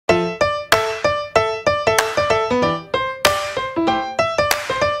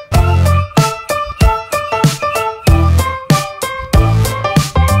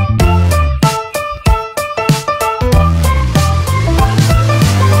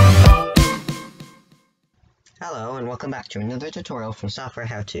Hello and welcome back to another tutorial from Software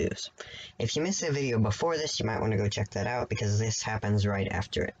How-Tos. If you missed a video before this, you might want to go check that out because this happens right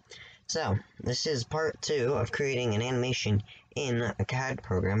after it. So, this is part 2 of creating an animation in a CAD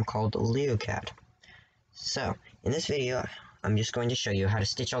program called LeoCAD. So, in this video, I'm just going to show you how to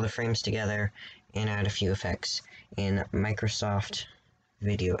stitch all the frames together and add a few effects in Microsoft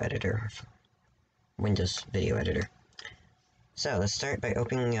Video Editor, Windows Video Editor. So, let's start by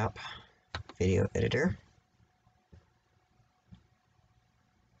opening up Video Editor.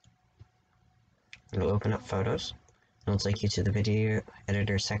 It'll open up Photos. It'll take you to the Video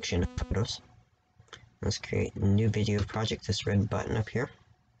Editor section of Photos. Let's create a new video project, this red button up here.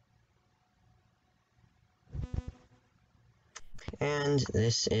 And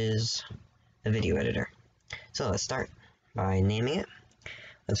this is the Video Editor. So let's start by naming it.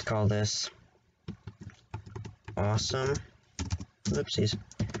 Let's call this Awesome, whoopsies,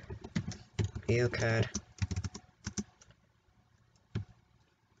 LeoCAD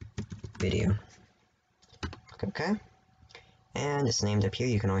Video. Okay, and it's named up here.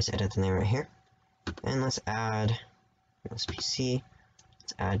 You can always edit the name right here. And let's add this PC.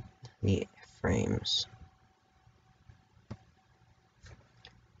 Let's add the frames.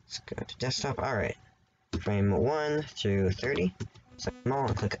 Let's go to desktop. Alright, frame 1 through 30. Select them all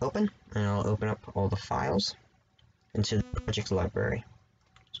and click open, and it'll open up all the files into the project library.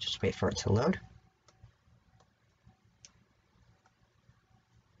 Just wait for it to load.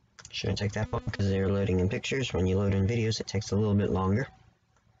 Shouldn't take that long because they're loading in pictures. When you load in videos, it takes a little bit longer.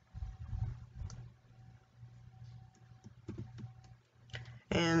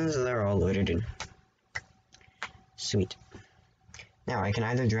 And they're all loaded in. Sweet. Now I can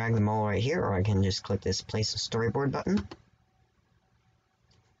either drag them all right here, or I can just click this Place a Storyboard button.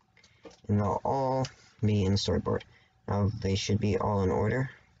 And they'll all be in the storyboard. Now they should be all in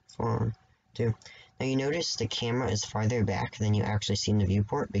order. 1, 2. Now you notice the camera is farther back than you actually see in the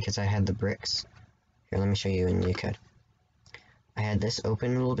viewport because I had the bricks. Here, let me show you in LeoCAD. I had this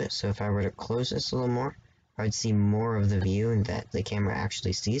open a little bit, so if I were to close this a little more, I would see more of the view that the camera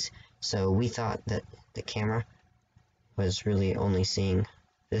actually sees. So we thought that the camera was really only seeing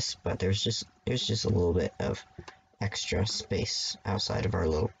this, but there's just a little bit of extra space outside of our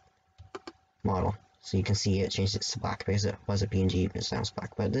little model. So you can see it changed it to black because it was a PNG, it now it's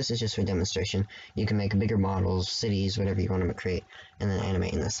black. But this is just for demonstration. You can make bigger models, cities, whatever you want to create, and then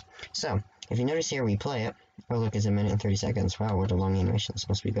animate in this. So, if you notice here, we play it. Oh look, it's 1 minute and 30 seconds. Wow, what a long animation. This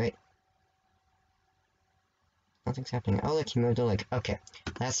must be great. Nothing's happening. Oh look, he moved the leg. Okay,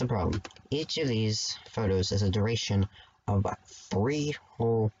 that's the problem. Each of these photos has a duration of 3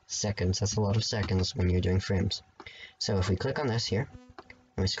 whole seconds. That's a lot of seconds when you're doing frames. So if we click on this here,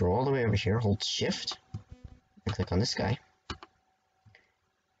 and we scroll all the way over here, hold Shift, and click on this guy.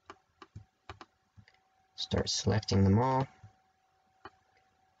 Start selecting them all,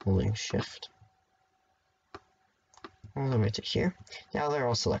 holding Shift, all the way to here. Now they're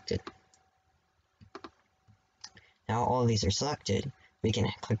all selected. Now all of these are selected, we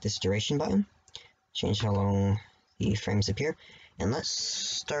can click this duration button, change how long the frames appear, and let's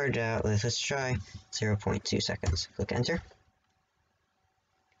start out with, let's try 0.2 seconds. Click Enter.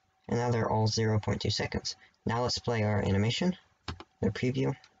 And now they're all 0.2 seconds. Now let's play our animation, the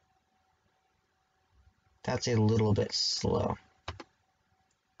preview. That's a little bit slow.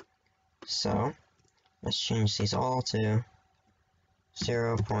 So, let's change these all to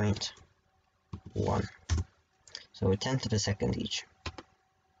 0.1. So 1/10 of a second each.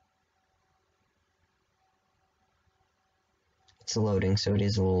 It's loading, so it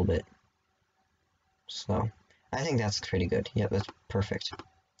is a little bit slow. I think that's pretty good. Yep, that's perfect.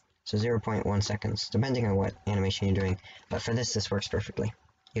 So 0.1 seconds, depending on what animation you're doing. But for this works perfectly.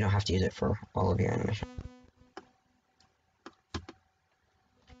 You don't have to use it for all of your animation.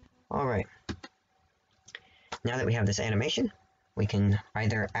 Alright. Now that we have this animation, we can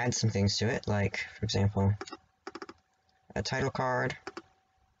either add some things to it, like, for example, a title card,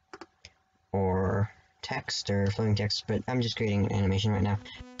 or text, or floating text, but I'm just creating an animation right now,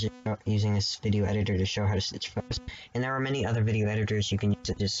 just using this video editor to show how to stitch photos. And there are many other video editors you can use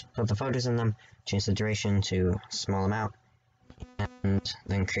to just put the photos in them, change the duration to a small amount, and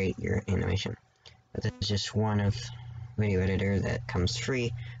then create your animation. But this is just one of video editor that comes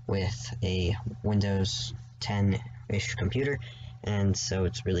free with a Windows 10-ish computer, and so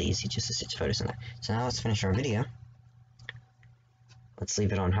it's really easy just to stitch photos in there. So now let's finish our video. Let's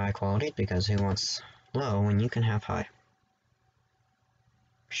leave it on high quality because who wants low when you can have high?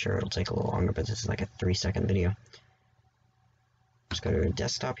 Sure, it'll take a little longer, but this is like a 3-second video. Just go to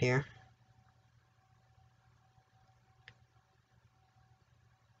desktop here.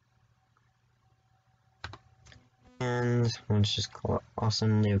 And let's just call it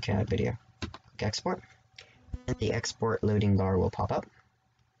awesome LeoCAD video. Click export, and the export loading bar will pop up.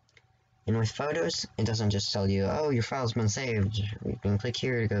 And with photos, it doesn't just tell you, oh, your file's been saved, you can click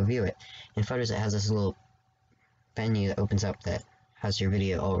here to go view it. In photos, it has this little menu that opens up that has your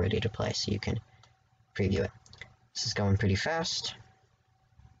video all ready to play, so you can preview it. This is going pretty fast.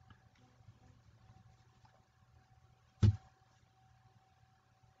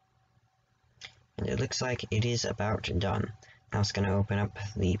 And it looks like it is about done. Now it's going to open up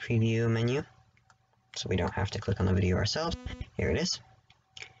the preview menu, so we don't have to click on the video ourselves. Here it is.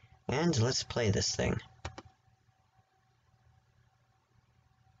 And let's play this thing.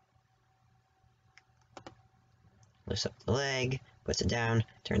 Lifts up the leg, puts it down,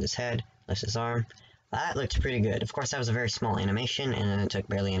 turns its head, lifts his arm. That looked pretty good. Of course, that was a very small animation, and it took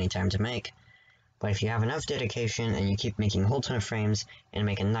barely any time to make. But if you have enough dedication, and you keep making a whole ton of frames, and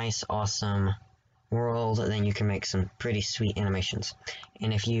make a nice, awesome world, then you can make some pretty sweet animations.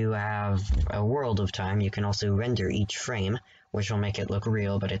 And if you have a world of time, you can also render each frame, which will make it look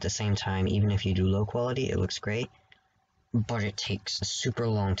real, but at the same time, even if you do low quality, it looks great. But it takes a super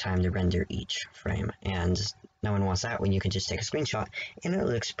long time to render each frame, and no one wants that when you can just take a screenshot, and it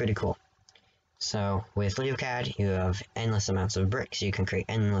looks pretty cool. So, with LeoCAD, you have endless amounts of bricks, you can create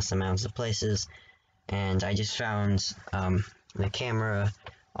endless amounts of places, and I just found the camera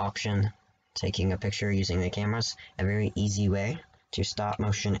option, taking a picture using the cameras, a very easy way to stop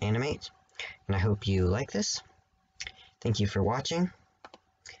motion animate, and I hope you like this. Thank you for watching.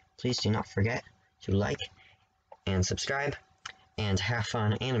 Please do not forget to like and subscribe, and have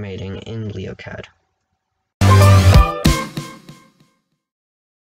fun animating in LeoCAD.